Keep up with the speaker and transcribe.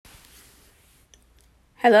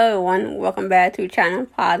Hello, everyone. Welcome back to China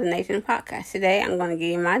Pause Nation Podcast. Today, I'm going to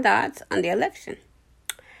give you my thoughts on the election.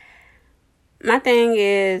 My thing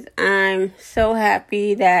is, I'm so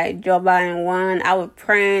happy that Joe Biden won. I was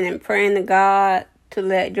praying to God to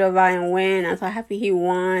let Joe Biden win. I'm so happy he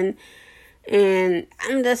won. And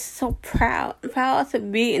I'm just so proud. I'm proud to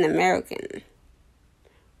be an American.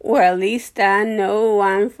 Or at least I know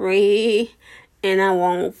I'm free. And I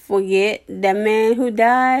won't forget that man who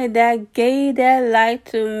died that gave that life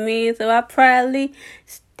to me. So I proudly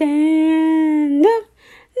stand up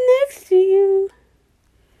next to you.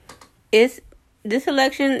 This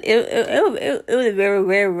election, it was a very,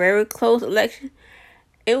 very, very close election.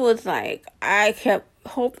 It was like, I kept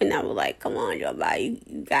hoping. I was like, come on, Joe Biden.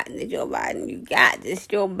 You got this, Joe Biden. You got this,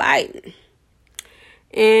 Joe Biden.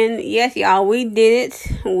 And yes, y'all, we did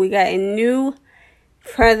it. We got a new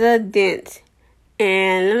president.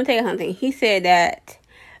 And let me tell you something. He said that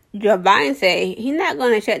Joe Biden said he's not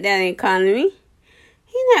going to shut down the economy.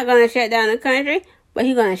 He's not going to shut down the country, but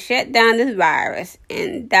he's going to shut down this virus.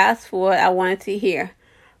 And that's what I wanted to hear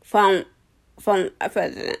from a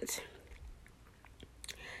president.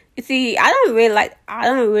 You see, I don't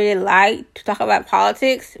really like to talk about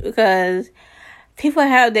politics because people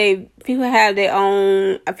have their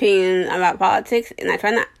own opinions about politics, and I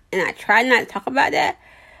try not to talk about that.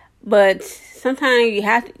 But sometimes you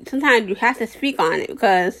have to speak on it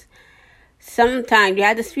because sometimes you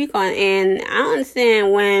have to speak on it. And I don't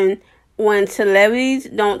understand when celebrities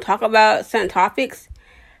don't talk about certain topics,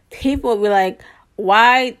 people be like,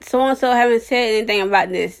 why so-and-so haven't said anything about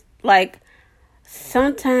this? Like,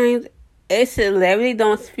 sometimes a celebrity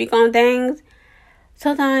don't speak on things.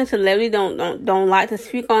 Sometimes celebrities don't like to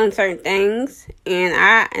speak on certain things. And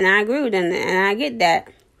I agree with them, and I get that.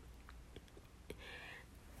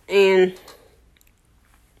 And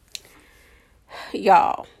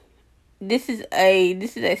y'all, this is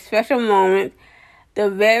a special moment. The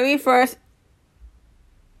very first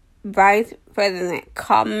Vice President,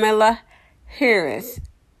 Kamala Harris.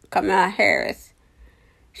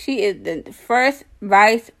 She is the first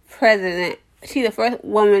Vice President. She's the first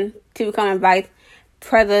woman to become a Vice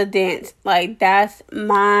President. Like, that's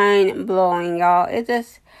mind blowing, y'all.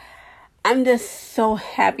 I'm just so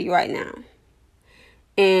happy right now.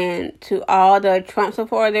 And to all the Trump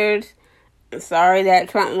supporters, I'm sorry that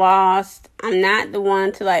Trump lost. I'm not the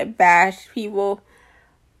one to bash people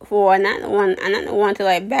I'm not the one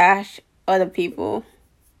to bash other people.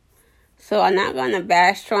 So I'm not gonna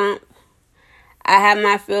bash Trump. I have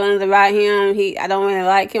my feelings about him. I don't really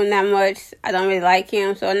like him that much. I don't really like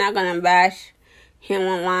him, so I'm not gonna bash him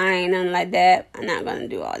online and like that. I'm not gonna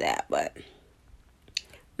do all that, but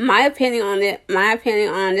my opinion on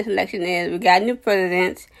this election is we got a new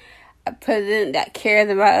president, a president that cares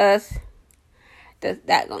about us,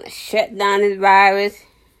 that's going to shut down this virus.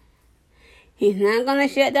 He's not going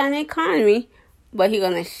to shut down the economy, but he's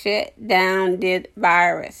going to shut down this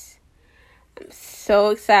virus. I'm so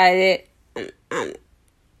excited.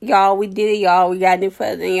 Y'all, we did it, y'all. We got a new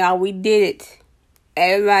president, y'all. We did it.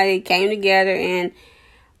 Everybody came together and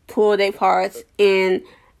pulled their parts, and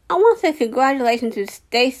I want to say congratulations to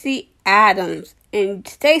Stacey Abrams. And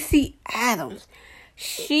Stacey Abrams,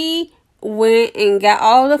 she went and got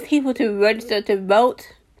all the people to register to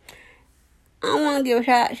vote. I want to give a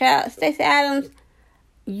shout out. Stacey Abrams,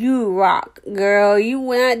 you rock, girl. You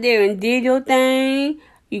went out there and did your thing.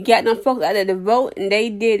 You got them folks out there to vote, and they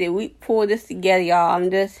did it. We pulled this together, y'all.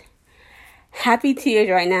 I'm just happy tears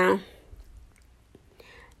right now.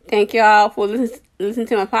 Thank y'all for listening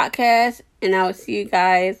to my podcast. And I will see you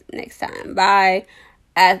guys next time. Bye.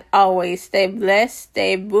 As always, stay blessed,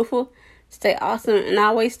 stay beautiful, stay awesome, and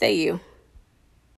always stay you.